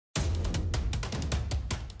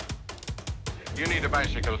You need a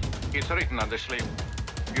bicycle. It's written on the sleeve.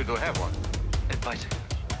 You do have one. A bicycle?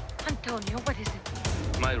 Antonio, what is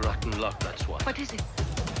it? My rotten luck, that's why. What is it?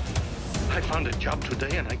 I found a job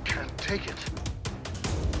today and I can't take it.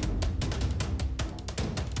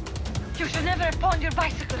 You should never have pawned your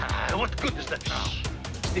bicycle. What good is that now?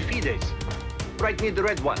 The Fides. Right near the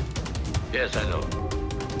red one. Yes, I know.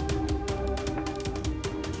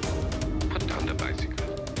 Put down the bicycle.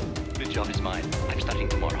 The job is mine. I'm starting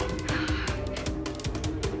tomorrow.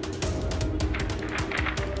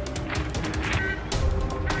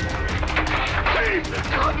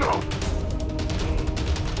 God, no!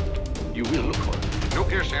 You will look for it.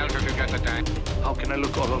 Look yourself if you get the time. How can I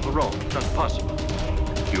look all over Rome? Not possible.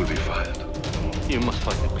 You'll be fired. You must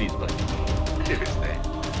find it, please, buddy. Yes,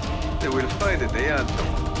 they will find it, they are.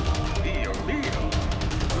 Dio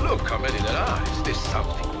mio. Look how many there are. Is this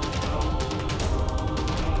something?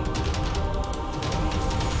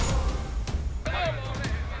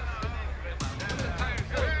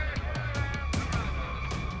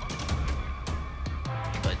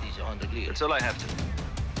 That's all I have to do.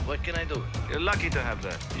 What can I do? You're lucky to have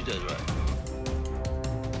that. You did right.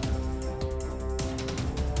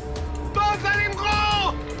 Don't let him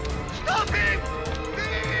go! Stop him!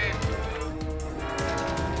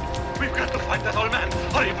 We've got to find that old man.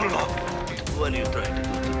 Hurry, Bruno. What are you trying to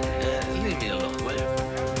do? Leave me alone, will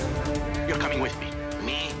you? You're coming with me.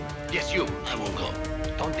 Me? Yes, you. I won't go.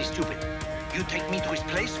 Don't be stupid. You take me to his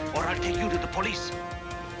place, or I'll take you to the police.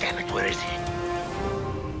 Damn it, where is he?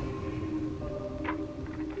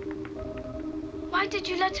 Why did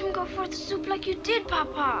you let him go for the soup like you did,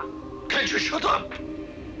 Papa? Can't you shut up?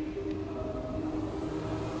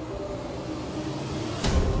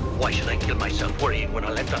 Why should I kill myself worrying when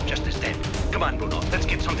I'll end up just as dead? Come on, Bruno, let's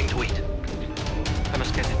get something to eat. I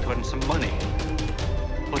must get it to earn some money.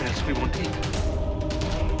 What else we won't eat?